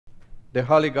The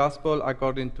Holy Gospel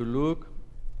according to Luke,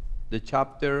 the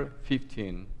chapter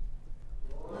 15.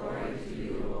 Glory to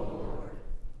you, O Lord.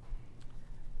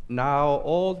 Now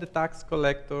all the tax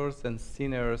collectors and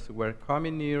sinners were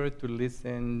coming near to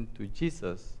listen to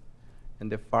Jesus,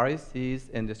 and the Pharisees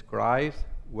and the scribes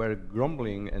were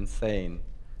grumbling and saying,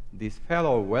 "This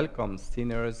fellow welcomes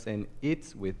sinners and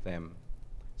eats with them."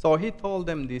 So he told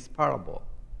them this parable: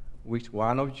 "Which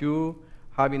one of you,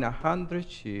 having 100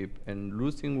 sheep and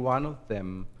losing one of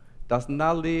them, does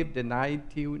not leave the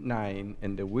 99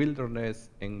 in the wilderness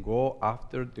and go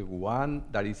after the one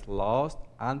that is lost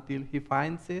until he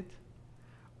finds it?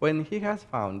 When he has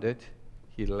found it,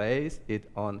 he lays it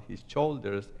on his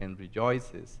shoulders and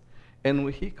rejoices. And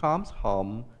when he comes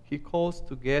home, he calls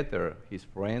together his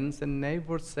friends and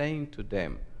neighbors, saying to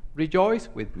them, 'Rejoice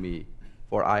with me,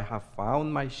 for I have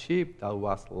found my sheep that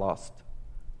was lost.'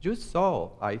 Just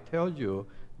so, I tell you,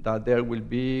 that there will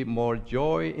be more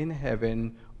joy in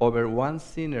heaven over one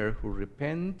sinner who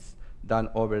repents than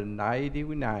over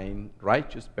 99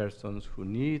 righteous persons who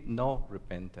need no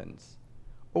repentance.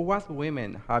 Or what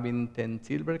woman, having 10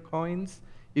 silver coins,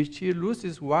 if she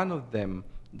loses one of them,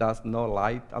 does not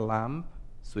light a lamp,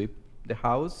 sweep the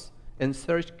house, and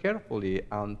search carefully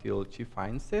until she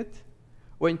finds it?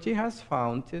 When she has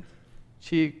found it,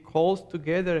 she calls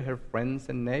together her friends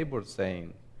and neighbors,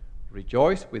 saying,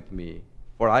 'Rejoice with me,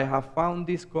 for I have found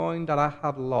this coin that I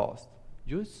have lost.'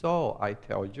 Just so, I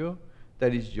tell you,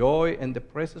 there is joy in the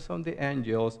presence of the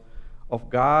angels of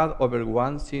God over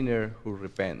one sinner who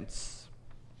repents."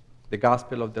 The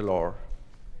Gospel of the Lord.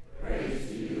 Praise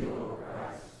to you, O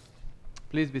Christ.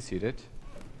 Please be seated.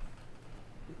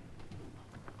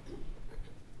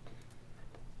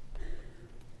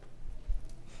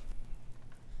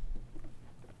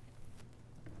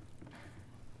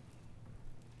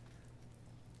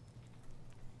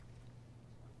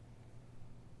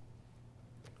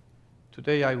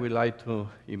 Today I would like to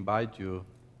invite you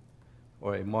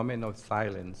for a moment of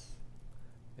silence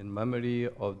in memory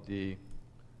of the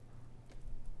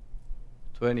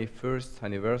 21st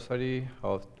anniversary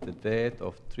of the death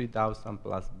of 3,000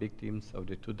 plus victims of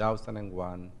the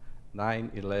 2001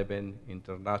 9/11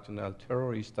 international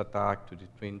terrorist attack to the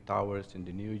Twin Towers in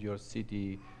the New York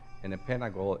City and the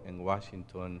Pentagon in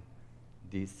Washington,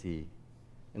 D.C.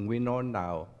 And we know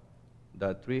now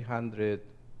that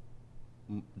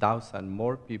 300,000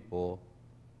 more people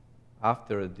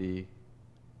after the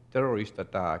terrorist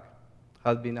attack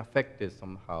have been affected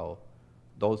somehow,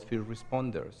 those field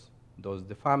responders,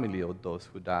 the family of those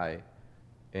who died.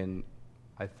 And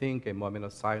I think a moment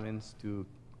of silence to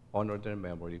honor their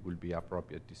memory will be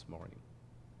appropriate this morning.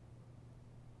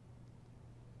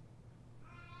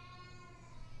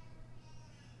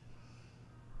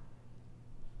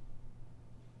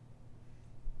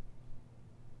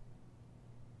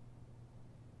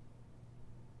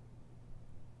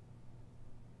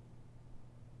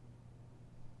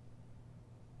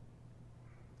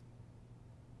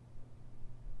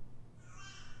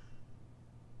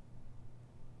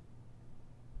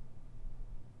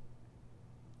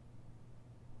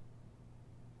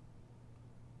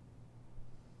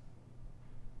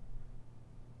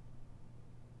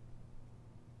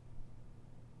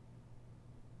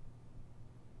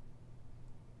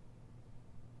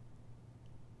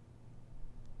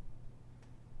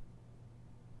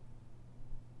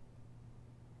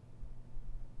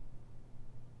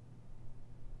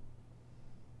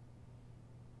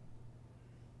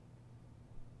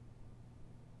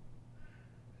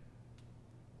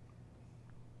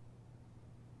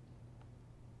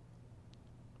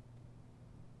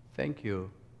 Thank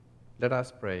you. Let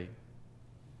us pray.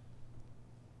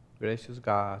 Gracious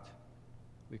God,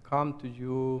 we come to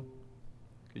you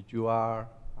because you are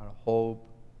our hope,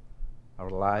 our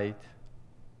light,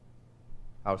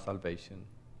 our salvation.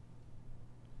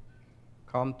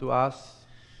 Come to us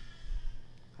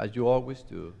as you always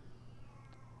do.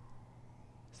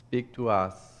 Speak to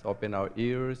us, open our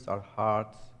ears, our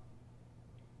hearts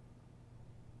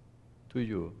to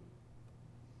you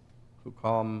who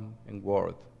come in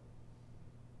word,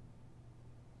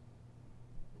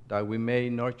 that we may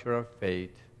nurture our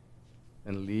faith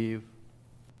and live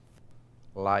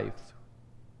lives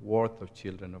worth of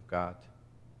children of God.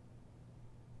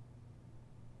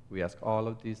 We ask all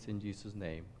of this in Jesus'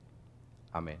 name.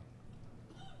 Amen.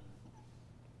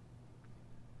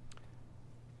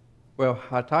 Well,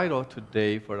 our title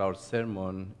today for our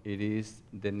sermon, it is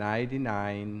The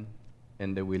 99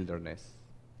 in the Wilderness.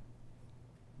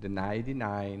 The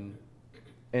 99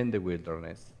 in the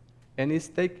Wilderness. And it's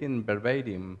taken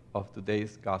verbatim of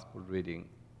today's gospel reading.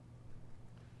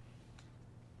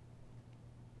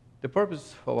 The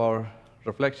purpose of our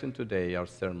reflection today, our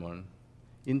sermon,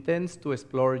 intends to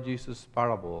explore Jesus'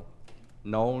 parable,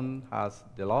 known as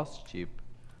the lost sheep,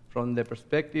 from the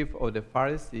perspective of the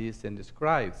Pharisees and the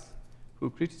scribes, who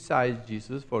criticized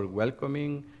Jesus for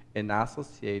welcoming and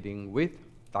associating with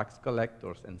tax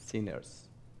collectors and sinners.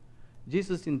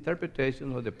 Jesus'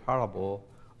 interpretation of the parable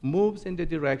moves in the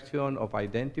direction of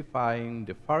identifying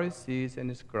the Pharisees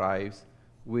and scribes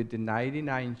with the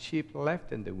 99 sheep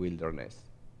left in the wilderness,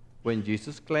 when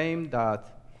Jesus claimed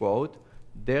that, quote,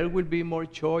 there will be more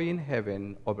joy in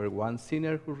heaven over one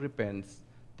sinner who repents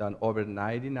than over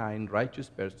 99 righteous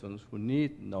persons who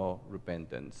need no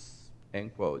repentance,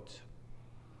 end quote.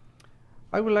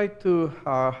 I would like to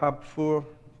have four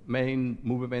main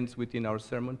movements within our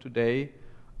sermon today.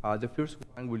 The first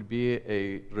one will be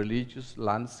a religious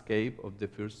landscape of the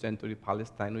first century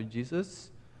Palestine of Jesus,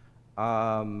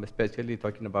 especially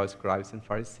talking about scribes and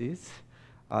Pharisees.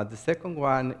 The second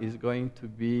one is going to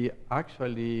be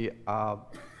actually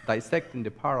dissecting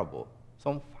the parable,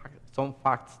 some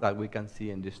facts that we can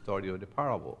see in the story of the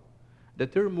parable. The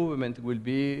third movement will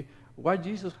be how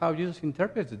Jesus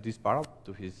interprets this parable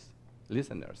to his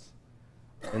listeners.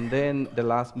 And then the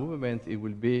last movement, it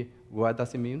will be, what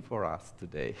does it mean for us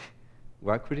today?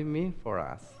 What could it mean for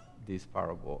us, this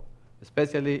parable?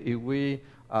 Especially if we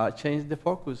change the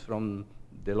focus from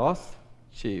the lost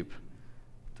sheep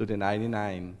to the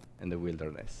 99 in the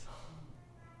wilderness.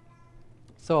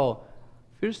 So,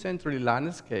 first century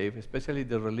landscape, especially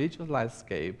the religious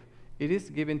landscape, it is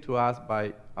given to us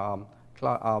by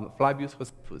Flavius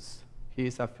Josephus. He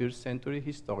is a first century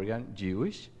historian,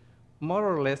 Jewish, more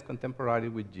or less contemporary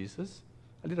with Jesus,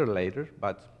 a little later,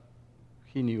 but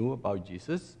he knew about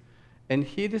Jesus. And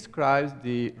he describes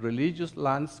the religious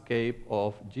landscape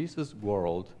of Jesus'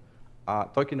 world,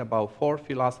 talking about four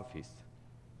philosophies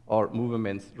or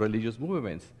movements, religious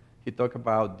movements. He talked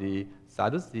about the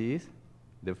Sadducees,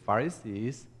 the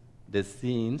Pharisees, the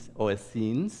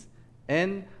Essenes,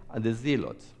 and the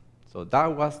Zealots. So that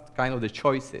was kind of the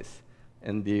choices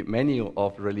and the menu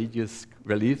of religious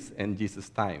beliefs in Jesus'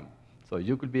 time. So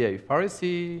you could be a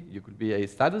Pharisee, you could be a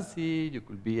Sadducee, you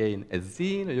could be an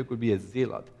Essene, or you could be a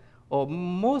Zealot. Or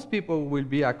most people will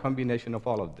be a combination of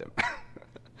all of them.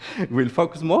 We'll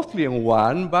focus mostly on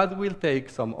one, but we'll take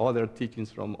some other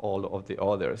teachings from all of the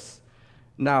others.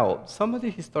 Now, some of the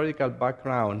historical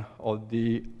background of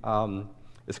the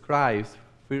scribes,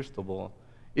 first of all,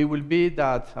 it will be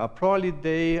that probably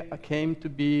they came to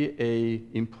be an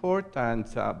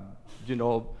important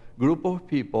group of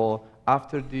people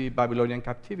after the Babylonian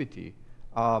captivity,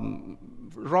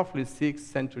 roughly 6th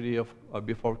century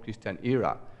before Christian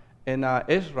era. And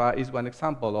Ezra is one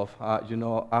example of,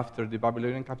 after the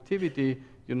Babylonian captivity,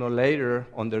 later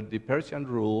under the Persian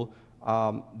rule,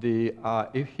 the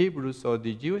Hebrews, or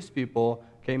the Jewish people,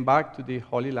 came back to the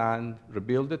Holy Land,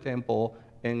 rebuilt the temple,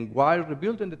 and while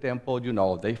rebuilding the temple,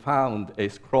 they found a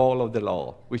scroll of the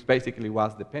law, which basically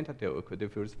was the Pentateuch, the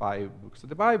first 5 books of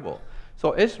the Bible.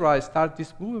 So Ezra started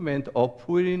this movement of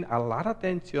putting a lot of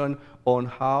attention on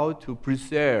how to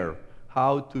preserve,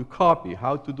 how to copy,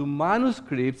 how to do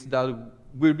manuscripts that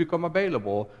will become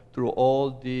available through all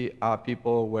the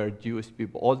people were Jewish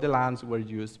people, all the lands where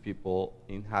Jewish people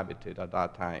inhabited at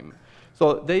that time.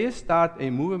 So they start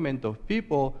a movement of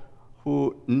people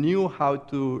who knew how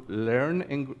to learn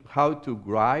and how to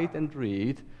write and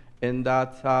read, and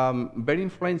that's very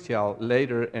influential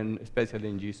later, and especially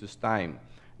in Jesus' time.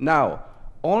 Now,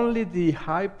 only the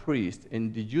high priest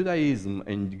in the Judaism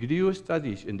and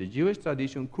the Jewish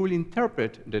tradition could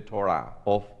interpret the Torah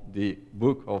of the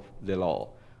book of the law.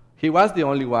 He was the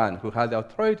only one who had the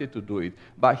authority to do it,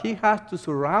 but he had to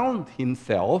surround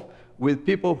himself with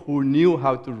people who knew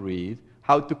how to read,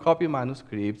 how to copy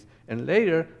manuscripts, and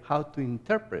later how to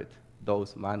interpret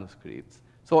those manuscripts.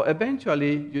 So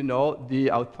eventually, the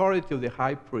authority of the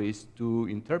high priest to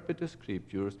interpret the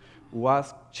scriptures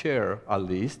was shared, at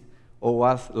least, or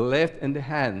was left in the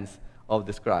hands of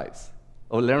the scribes,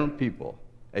 or learned people,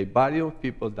 a body of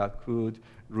people that could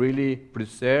really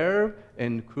preserve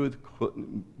and could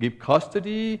give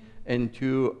custody and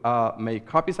to make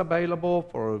copies available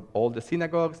for all the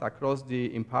synagogues across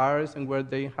the empires and where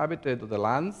they inhabited the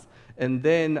lands. And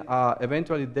then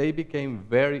eventually they became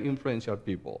very influential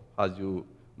people, as you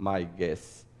might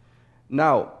guess.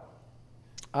 Now,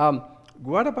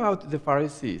 what about the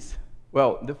Pharisees?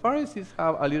 Well, the Pharisees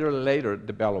have a little later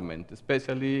development,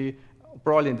 especially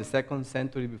probably in the 2nd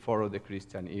century before the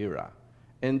Christian era.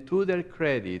 And to their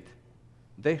credit,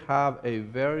 they have a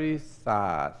very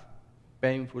sad,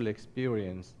 painful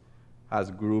experience as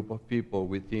a group of people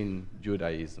within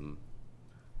Judaism.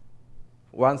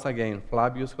 Once again,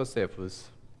 Flavius Josephus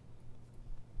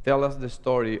tells us the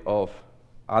story of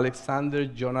Alexander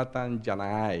Jonathan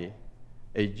Janai,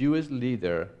 a Jewish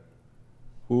leader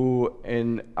who,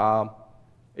 in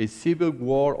a civil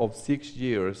war of 6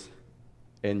 years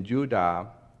in Judah,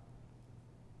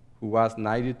 who was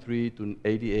 93 to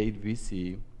 88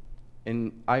 BC,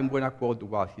 and I'm going to quote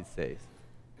what he says.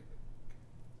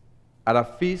 At a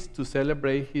feast to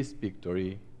celebrate his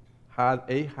victory, had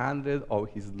 800 of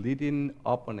his leading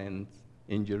opponents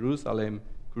in Jerusalem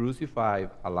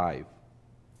crucified alive,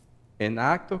 an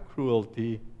act of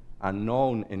cruelty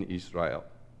unknown in Israel.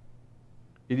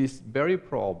 It is very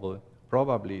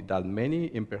probably that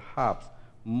many and perhaps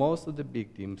most of the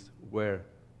victims were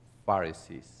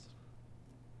Pharisees.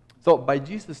 So by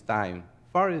Jesus' time,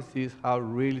 Pharisees have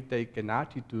really taken an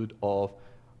attitude of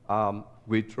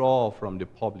withdraw from the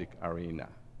public arena.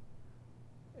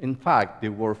 In fact, the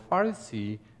word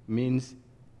Pharisee means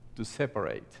to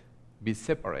separate, be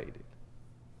separated.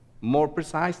 More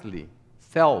precisely,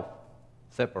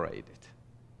 self-separated.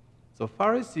 So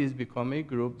Pharisees become a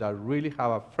group that really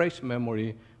have a fresh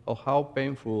memory of how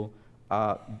painful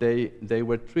they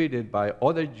were treated by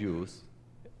other Jews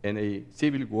in a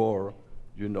civil war,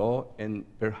 and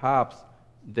perhaps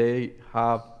they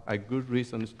have a good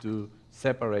reasons to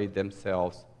separate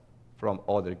themselves from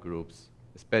other groups,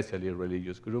 especially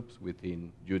religious groups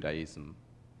within Judaism.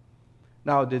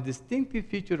 Now, the distinctive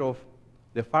feature of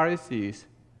the Pharisees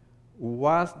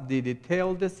was the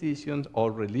detailed decisions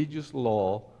of religious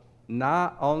law,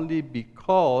 not only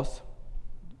because,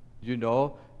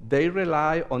 they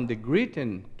rely on the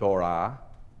written Torah,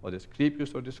 or the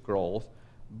scriptures or the scrolls,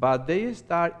 but they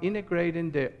start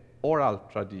integrating the oral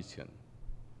tradition.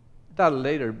 That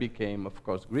later became, of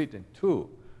course, written too.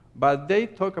 But they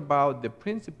talk about the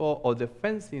principle of the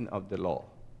fencing of the law.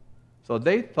 So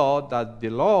they thought that the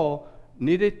law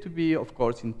needed to be, of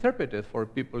course, interpreted for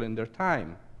people in their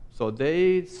time. So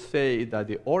they say that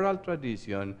the oral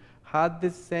tradition had the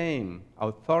same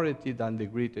authority than the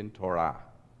written Torah.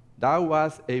 That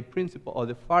was a principle of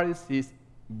the Pharisees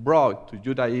brought to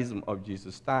Judaism of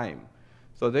Jesus' time.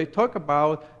 So they talk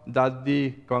about that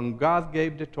when God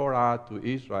gave the Torah to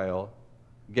Israel,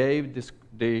 gave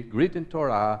the written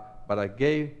Torah, but I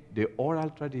gave the oral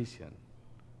tradition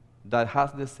that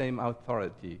has the same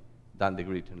authority than the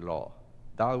written law.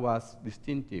 That was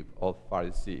distinctive of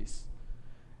Pharisees.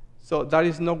 So there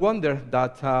is no wonder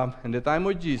that in the time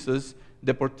of Jesus,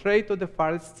 the portrait of the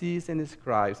Pharisees and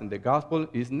scribes in the gospel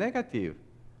is negative.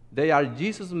 They are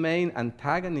Jesus' main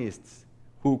antagonists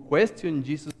who question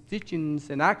Jesus'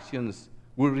 teachings and actions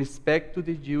with respect to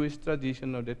the Jewish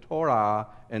tradition of the Torah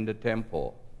and the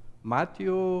temple.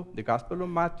 Matthew, the Gospel of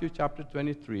Matthew, chapter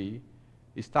 23,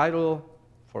 is titled,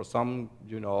 for some,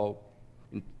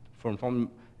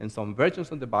 in some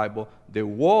versions of the Bible, the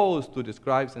woes to the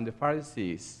scribes and the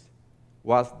Pharisees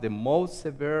was the most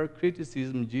severe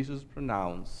criticism Jesus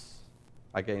pronounced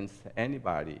against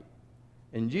anybody.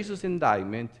 In Jesus'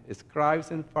 indictment, scribes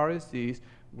and Pharisees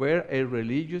were a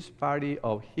religious party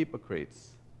of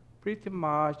hypocrites. Pretty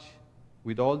much,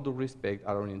 with all due respect,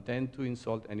 I don't intend to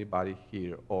insult anybody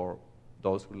here or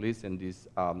those who listen this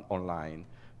online,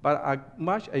 but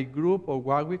a group of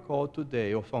what we call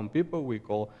today, or some people we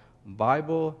call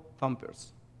Bible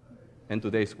thumpers in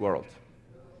today's world.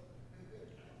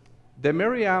 The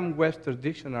Merriam-Webster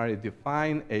dictionary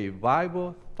defines a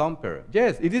Bible thumper.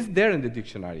 Yes, it is there in the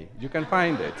dictionary. You can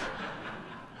find it.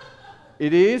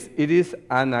 It is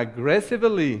an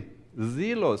aggressively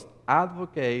zealous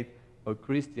advocate of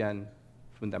Christian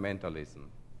fundamentalism.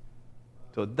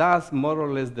 So that's more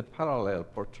or less the parallel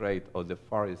portrait of the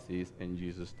Pharisees in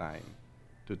Jesus' time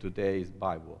to today's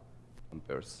Bible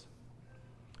thumpers.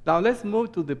 Now let's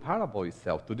move to the parable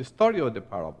itself, to the story of the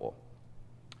parable.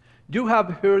 You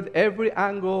have heard every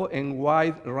angle and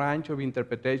wide range of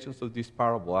interpretations of this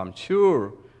parable. I'm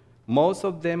sure most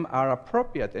of them are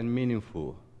appropriate and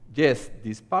meaningful. Yes,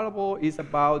 this parable is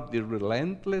about the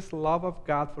relentless love of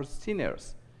God for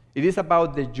sinners. It is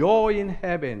about the joy in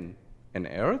heaven and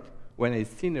earth when a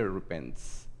sinner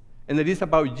repents. And it is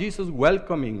about Jesus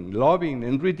welcoming, loving,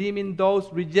 and redeeming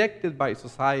those rejected by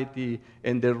society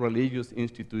and their religious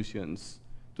institutions.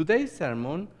 Today's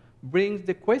sermon brings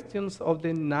the questions of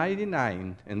the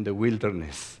 99 in the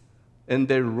wilderness and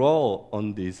their role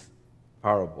on this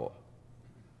parable.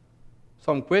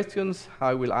 Some questions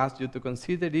I will ask you to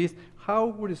consider is, how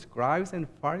would scribes and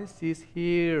Pharisees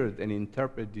hear and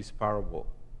interpret this parable?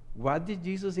 What did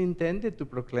Jesus intended to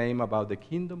proclaim about the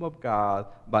kingdom of God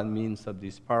by means of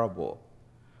this parable?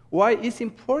 Why is it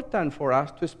important for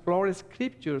us to explore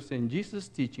scriptures and Jesus'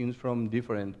 teachings from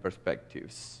different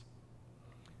perspectives?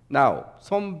 Now,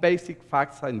 some basic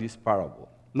facts in this parable.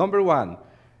 Number one,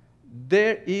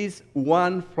 There is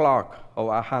one flock of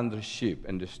 100 sheep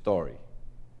in the story.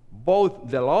 Both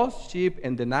the lost sheep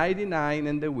and the 99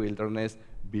 in the wilderness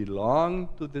belong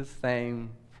to the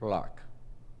same flock.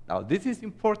 Now, this is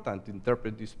important to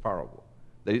interpret this parable.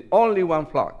 There is only one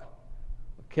flock.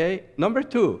 Okay? Number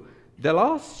two, the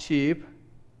lost sheep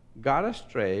got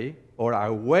astray or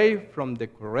away from the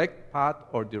correct path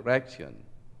or direction,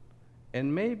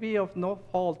 and maybe of no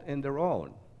fault in their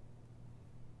own.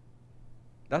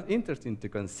 That's interesting to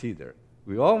consider.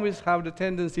 We always have the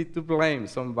tendency to blame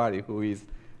somebody who is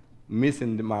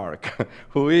missing the mark,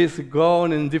 who is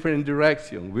going in different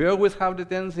direction. We always have the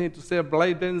tendency to say,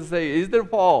 blame them and say, it's their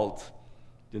fault.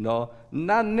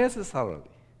 Not necessarily.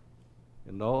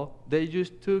 They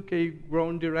just took a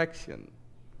wrong direction.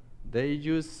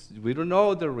 We don't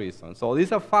know the reason. So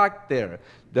there's a fact there.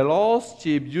 The lost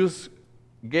sheep just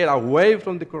get away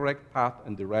from the correct path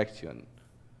and direction.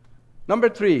 Number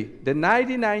three, the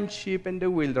 99 sheep in the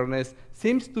wilderness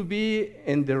seems to be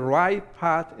in the right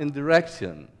path and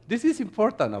direction. This is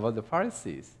important about the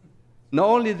Pharisees. Not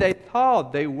only they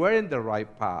thought they were in the right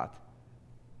path,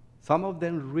 some of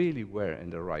them really were in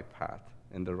the right path,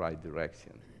 in the right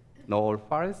direction. Not all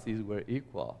Pharisees were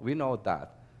equal. We know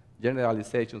that.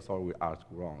 Generalizations are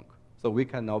wrong. So we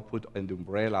cannot put in the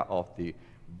umbrella of the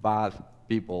bad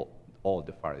people all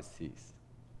the Pharisees.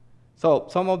 So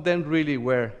some of them really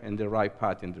were in the right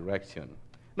path and direction.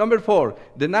 Number four,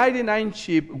 the 99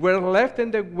 sheep were left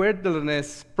in the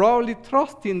wilderness, probably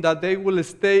trusting that they will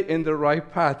stay in the right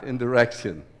path and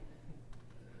direction.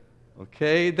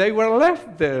 Okay? They were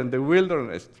left there in the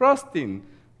wilderness, trusting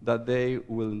that they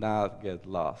will not get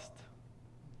lost.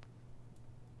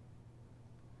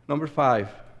 Number five,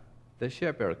 the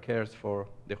shepherd cares for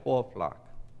the whole flock.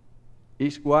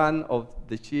 Each one of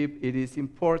the sheep, it is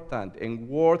important and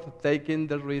worth taking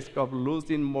the risk of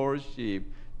losing more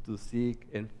sheep to seek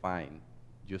and find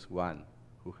just one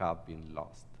who have been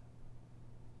lost.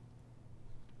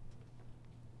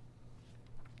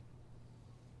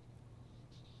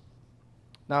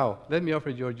 Now, let me offer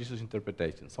you Jesus'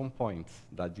 interpretation, some points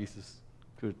that Jesus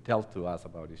could tell to us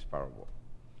about this parable.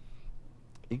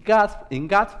 In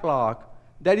God's flock,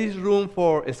 there is room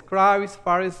for scribes,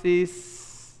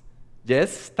 Pharisees,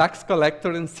 yes, tax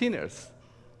collectors and sinners.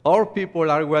 All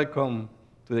people are welcome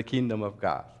to the kingdom of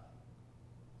God.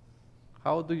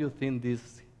 How do you think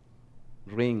this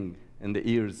ring in the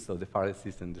ears of the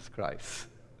Pharisees and the scribes?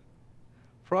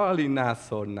 Probably not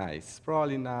so nice,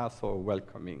 probably not so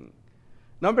welcoming.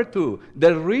 Number two,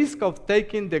 the risk of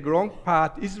taking the wrong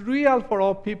path is real for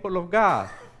all people of God,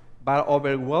 but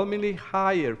overwhelmingly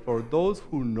higher for those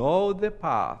who know the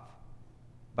path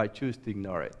but choose to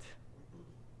ignore it.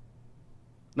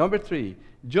 Number three,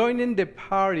 joining the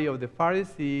party of the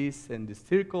Pharisees and the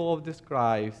circle of the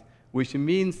scribes, which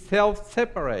means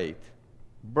self-separate,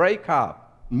 break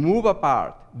up, move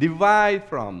apart, divide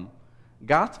from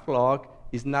God's flock,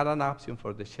 is not an option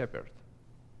for the shepherd,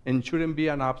 and shouldn't be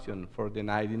an option for the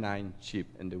 99 sheep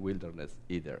in the wilderness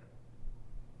either.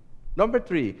 Number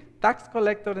three, tax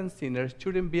collectors and sinners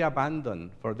shouldn't be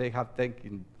abandoned, for they have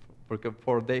taken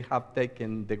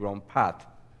the wrong path.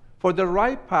 For the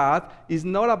right path is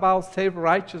not about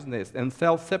self-righteousness and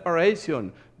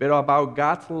self-separation, but about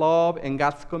God's love and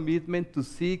God's commitment to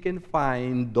seek and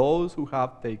find those who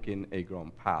have taken a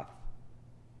wrong path.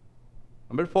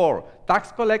 Number four,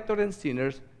 tax collectors and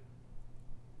sinners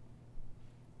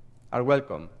are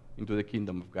welcome into the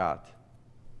kingdom of God.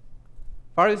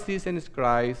 Pharisees and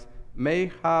scribes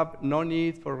may have no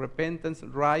need for repentance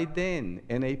right then,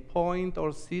 in a point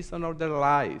or season of their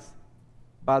lives,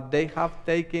 but they have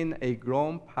taken a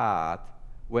wrong path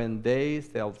when they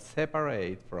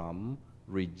self-separate from,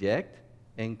 reject,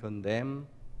 and condemn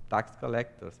tax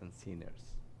collectors and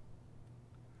sinners.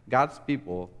 God's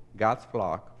people, God's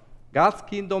flock, God's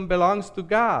kingdom belongs to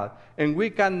God, and we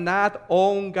cannot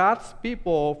own God's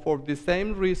people for the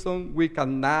same reason we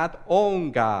cannot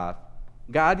own God.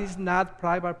 God is not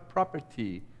private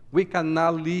property. We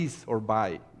cannot lease or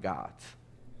buy God,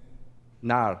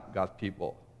 nor God's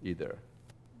people either.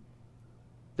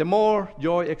 The more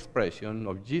joy expression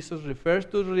of Jesus refers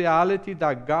to the reality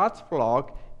that God's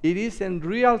flock, it is in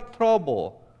real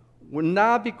trouble,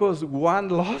 not because one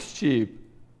lost sheep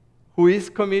who is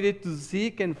committed to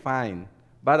seek and find,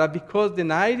 but because the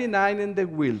 99 in the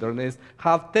wilderness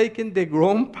have taken the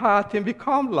wrong path and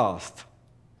become lost.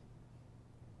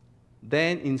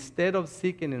 Then instead of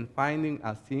seeking and finding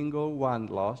a single one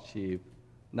lost sheep,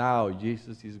 now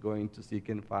Jesus is going to seek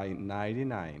and find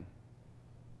 99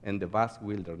 in the vast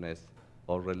wilderness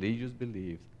of religious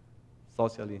beliefs,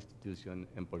 social institutions,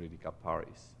 and political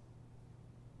parties.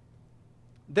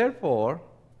 Therefore,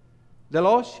 The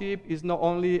lost sheep is not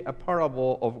only a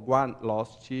parable of one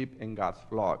lost sheep in God's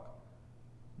flock.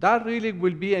 That really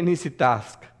will be an easy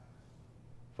task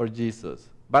for Jesus,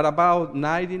 but about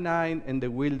 99 in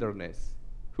the wilderness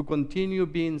who continue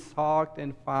being sought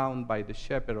and found by the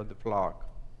shepherd of the flock.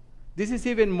 This is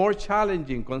even more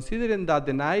challenging considering that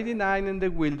the 99 in the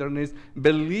wilderness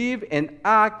believe and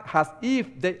act as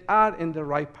if they are in the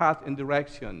right path and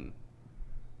direction.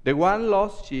 The one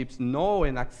lost sheep knows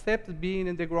and accepts being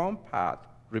in the wrong path,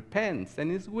 repents,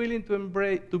 and is willing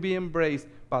to be embraced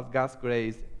by God's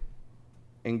grace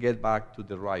and get back to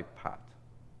the right path,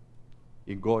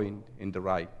 in going in the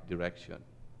right direction.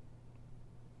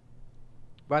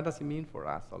 What does it mean for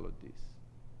us, all of this?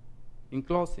 In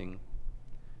closing,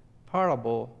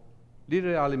 parable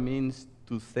literally means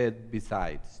to set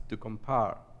besides, to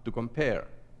compare.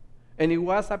 And it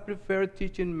was a preferred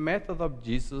teaching method of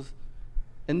Jesus.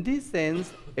 In this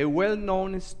sense, a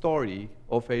well-known story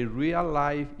of a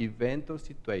real-life event or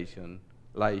situation,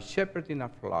 like shepherding a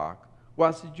flock,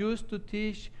 was used to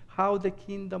teach how the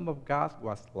kingdom of God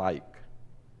was like.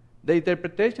 The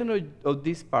interpretation of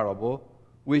this parable,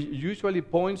 which usually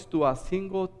points to a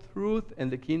single truth in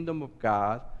the kingdom of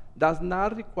God, does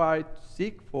not require to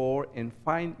seek for and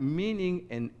find meaning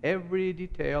in every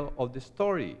detail of the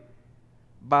story.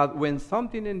 But when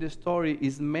something in the story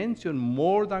is mentioned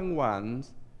more than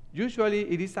once, usually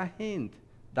it is a hint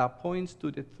that points to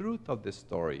the truth of the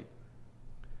story.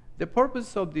 The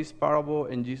purpose of this parable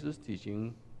in Jesus'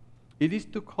 teaching, it is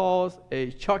to cause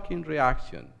a shocking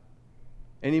reaction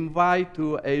and invite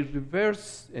to a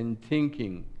reverse in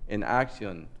thinking and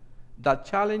action that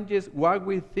challenges what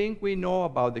we think we know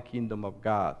about the kingdom of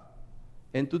God.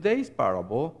 In today's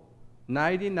parable,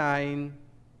 99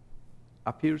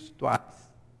 appears twice.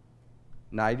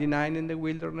 99 in the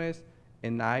wilderness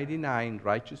and 99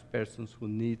 righteous persons who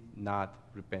need not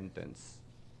repentance.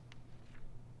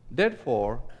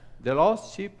 Therefore, the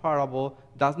lost sheep parable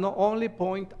does not only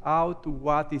point out to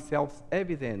what is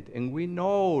self-evident and we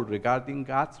know regarding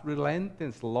God's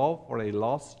relentless love for a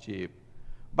lost sheep,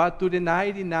 but to the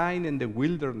 99 in the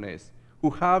wilderness who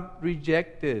have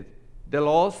rejected the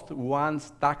lost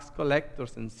ones, tax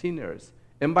collectors and sinners,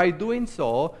 and by doing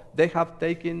so, they have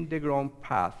taken the wrong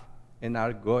path and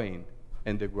are going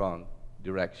in the wrong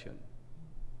direction.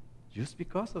 Just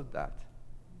because of that,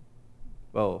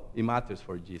 well, it matters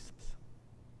for Jesus.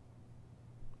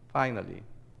 Finally,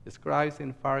 the scribes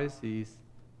and Pharisees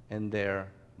and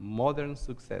their modern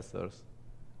successors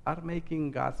are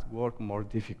making God's work more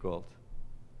difficult.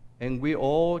 And we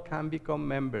all can become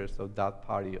members of that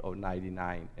party of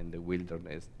 99 in the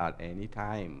wilderness at any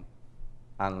time,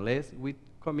 unless we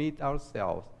commit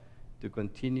ourselves to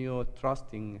continue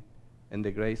trusting in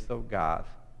the grace of God,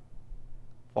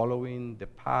 following the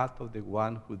path of the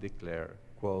one who declared,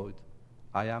 quote,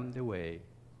 I am the way,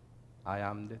 I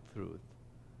am the truth,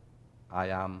 I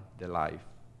am the life.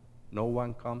 No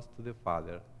one comes to the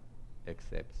Father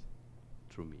except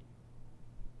through me.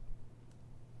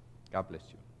 God bless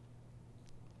you.